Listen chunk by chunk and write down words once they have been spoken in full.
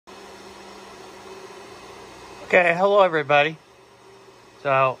Okay, hello everybody.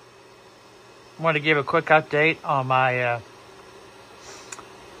 So, I want to give a quick update on my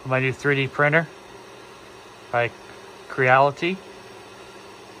new 3D printer by Creality.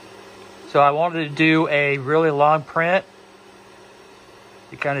 So I wanted to do a really long print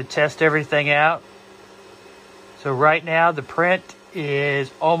to kind of test everything out. So right now the print is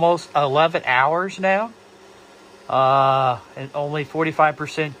almost 11 hours now, and only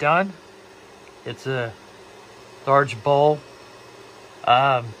 45% done. It's a large bowl.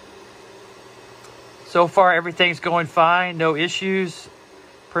 So far everything's going fine, no issues.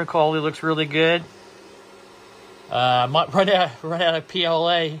 Print quality looks really good. I might run out of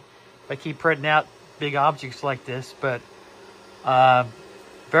PLA if I keep printing out big objects like this, but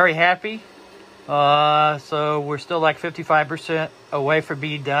very happy. So we're still like 55% away from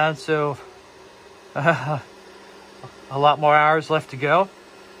being done, so a lot more hours left to go.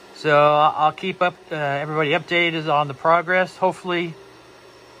 So I'll keep everybody updated on the progress. Hopefully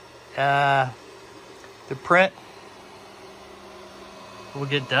the print will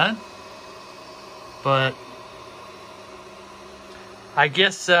get done, but I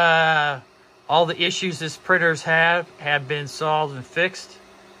guess all the issues this printers have been solved and fixed.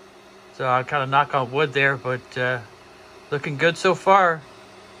 So I'll kind of knock on wood there, but looking good so far.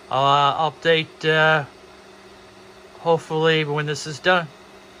 I'll update hopefully when this is done.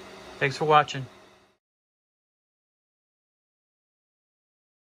 Thanks for watching.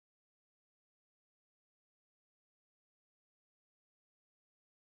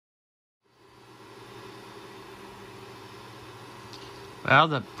 Well,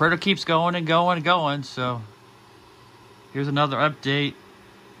 the printer keeps going and going and going, so here's another update.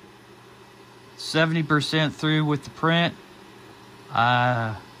 70% through with the print.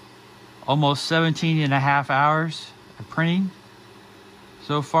 Almost 17.5 hours of printing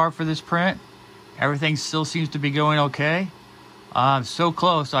so far for this print. Everything still seems to be going okay. So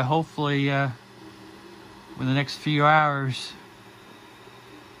close. I hopefully in the next few hours,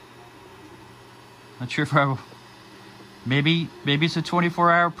 not sure if I will, maybe it's a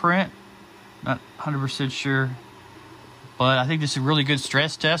 24-hour print, not 100% sure, but I think this is a really good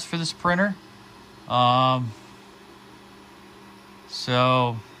stress test for this printer.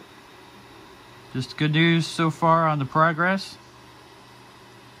 So just good news so far on the progress.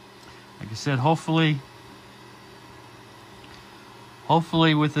 Like I said, hopefully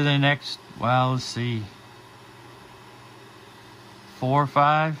within the next, well, let's see, 4 or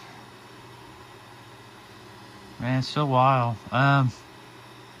 5. Man, it's still a while.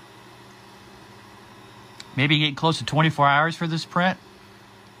 Maybe getting close to 24 hours for this print.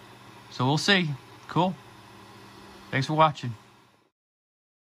 So we'll see. Cool. Thanks for watching.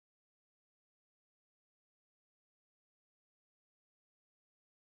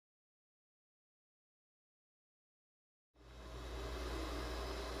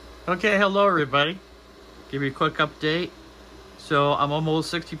 Okay, hello everybody. Give you a quick update. So I'm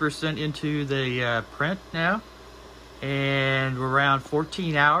almost 60% into the print now, and we're around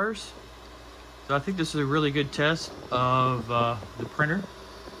 14 hours. So I think this is a really good test of the printer.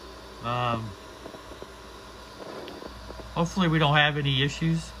 Hopefully we don't have any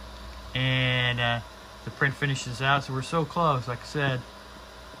issues, and the print finishes out. So we're so close, like I said,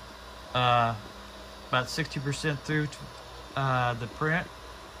 about 60% through the print,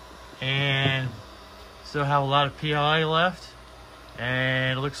 and still have a lot of PLA left,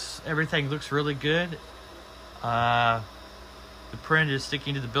 and everything looks really good. The print is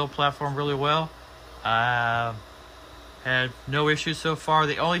sticking to the build platform really well. Had no issues so far.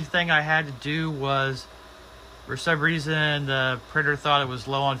 The only thing I had to do was, for some reason, the printer thought it was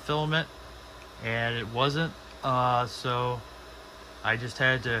low on filament, and it wasn't. So I just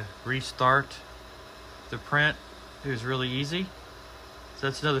had to restart the print. It was really easy. So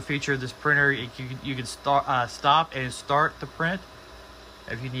that's another feature of this printer. You can stop and start the print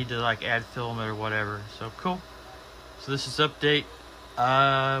if you need to like add filament or whatever. So cool. So this is update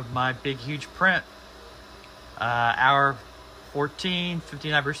my big huge print. Hour 14,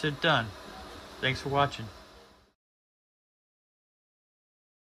 59% done. Thanks for watching.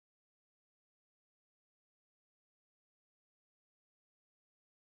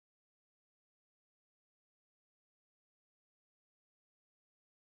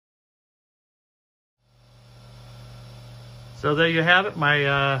 So there you have it.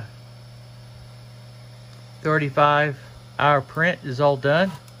 My 35-hour print is all done.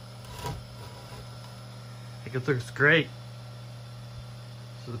 I think it looks great.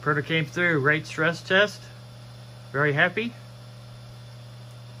 So the printer came through, great stress test. Very happy.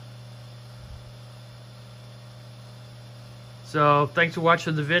 So thanks for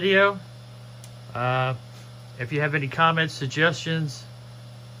watching the video. If you have any comments, suggestions,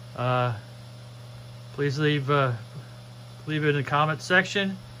 please leave it in the comment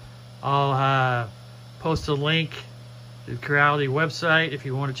section. I'll post a link to the Creality website if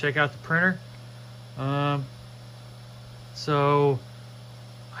you want to check out the printer. So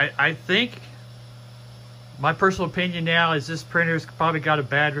I think my personal opinion now is this printer's probably got a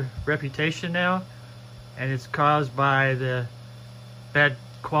bad reputation now, and it's caused by the bad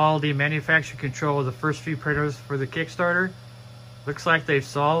quality manufacturer control of the first few printers for the Kickstarter. Looks like they've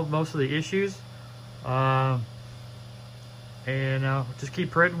solved most of the issues, and just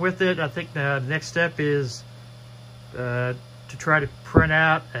keep printing with it. I think the next step is to try to print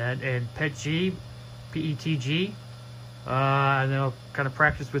out and PETG, PETG, and then I'll kind of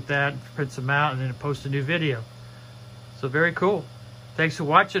practice with that, print some out, and then post a new video. So very cool. Thanks for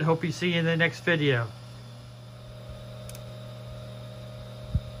watching. Hope you see you in the next video.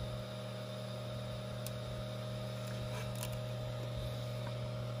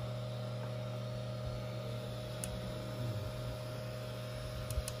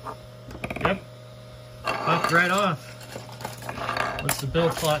 Yep, popped right off. Once the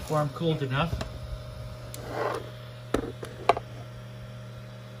build platform cooled enough.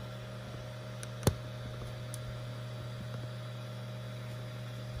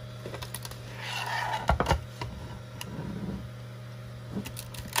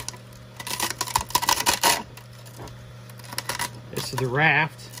 This is the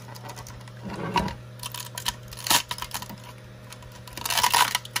raft.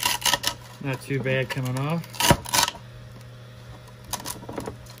 Not too bad coming off.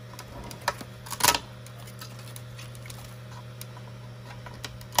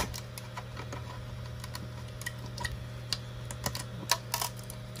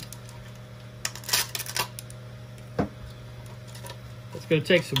 It's going to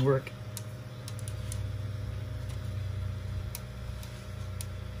take some work.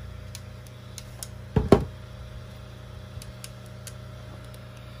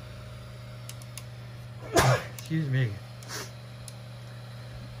 Excuse me.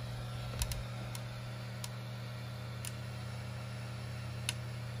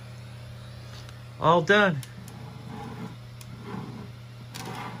 All done.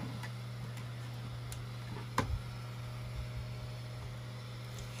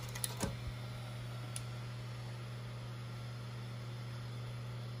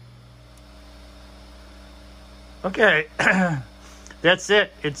 Okay, that's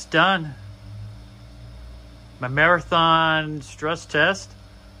it. It's done. My marathon stress test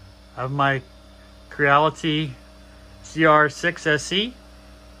of my Creality CR-6 SE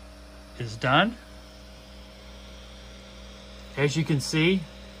is done. As you can see,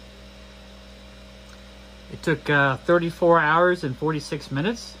 it took 34 hours and 46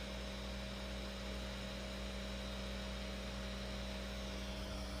 minutes.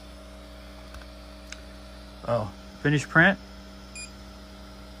 Oh, finished print.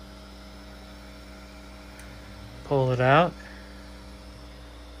 Pull it out.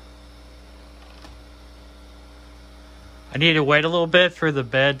 I need to wait a little bit for the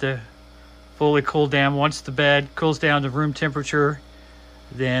bed to fully cool down. Once the bed cools down to room temperature,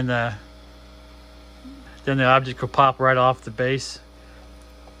 then the object will pop right off the base.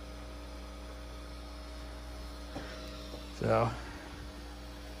 So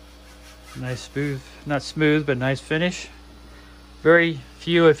nice smooth, not smooth, but nice finish. Very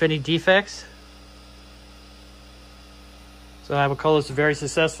few, if any, defects. So I would call this a very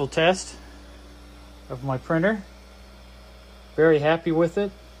successful test of my printer. Very happy with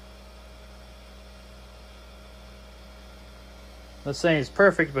it. Not saying it's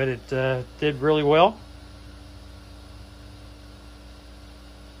perfect, but it did really well.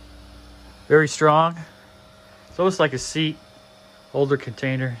 Very strong. It's almost like a seat holder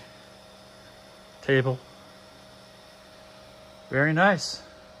container table. Very nice.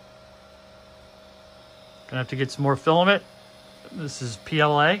 Gonna have to get some more filament. This is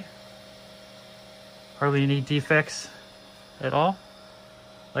PLA. Hardly any defects at all.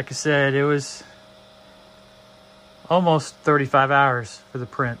 Like I said, it was almost 35 hours for the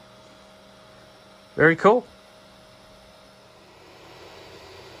print. Very cool.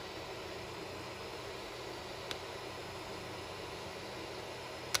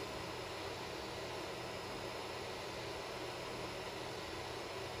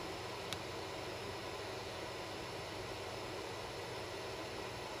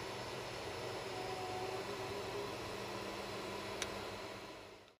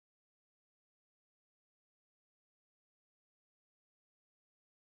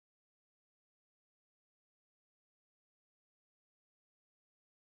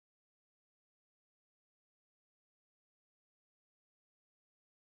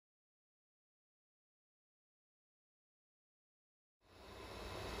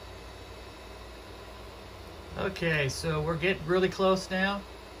 Okay, so we're getting really close now.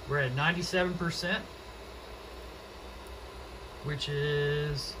 We're at 97%, which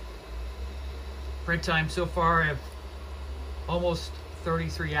is print time so far of almost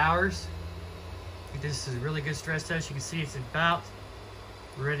 33 hours. I think this is a really good stress test. You can see it's about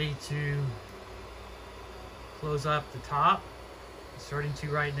ready to close up the top. It's starting to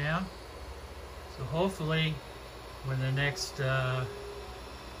right now. So hopefully within the next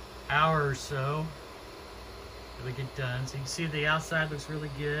hour or so it'll get done. So you can see the outside looks really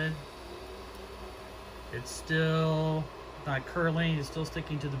good. It's still not curling, it's still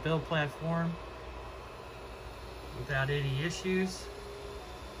sticking to the build platform without any issues.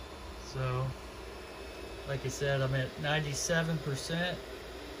 So like I said, I'm at 97%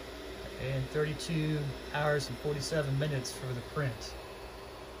 and 32 hours and 47 minutes for the print.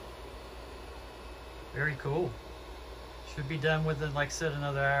 Very cool. Should be done within, like I said,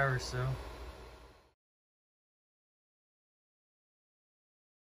 another hour or so.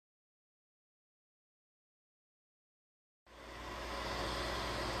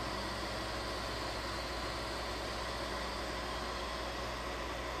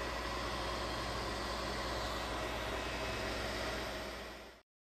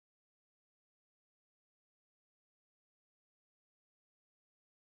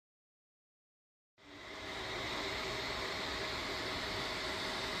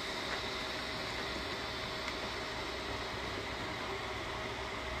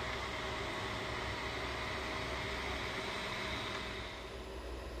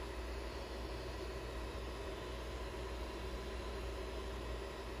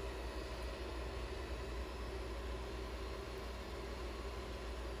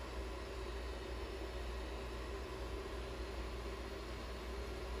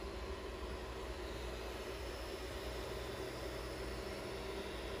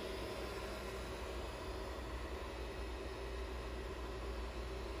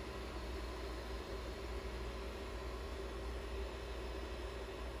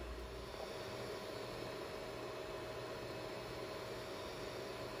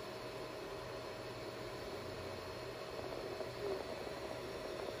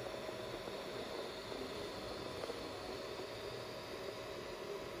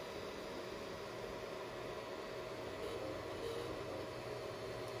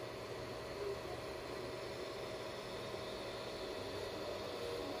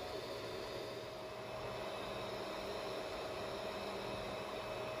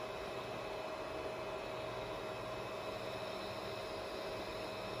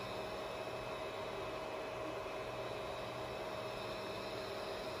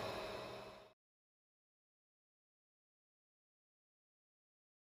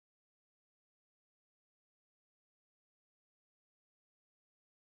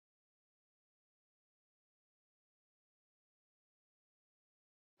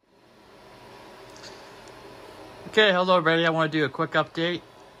 Okay, hello everybody. I want to do a quick update.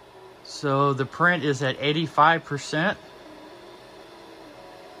 So the print is at 85%.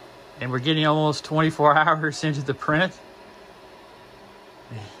 And we're getting almost 24 hours into the print.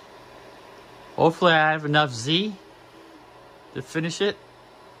 Hopefully I have enough Z to finish it.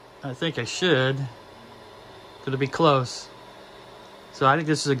 I think I should. It'll be close. So I think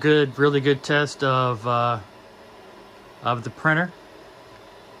this is a good, really good test of the printer.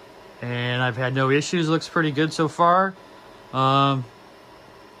 And I've had no issues. Looks pretty good so far.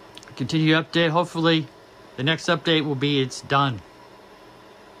 Continue to update. Hopefully the next update will be it's done.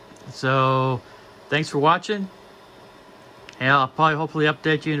 So thanks for watching. And I'll probably hopefully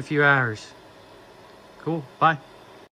update you in a few hours. Cool. Bye.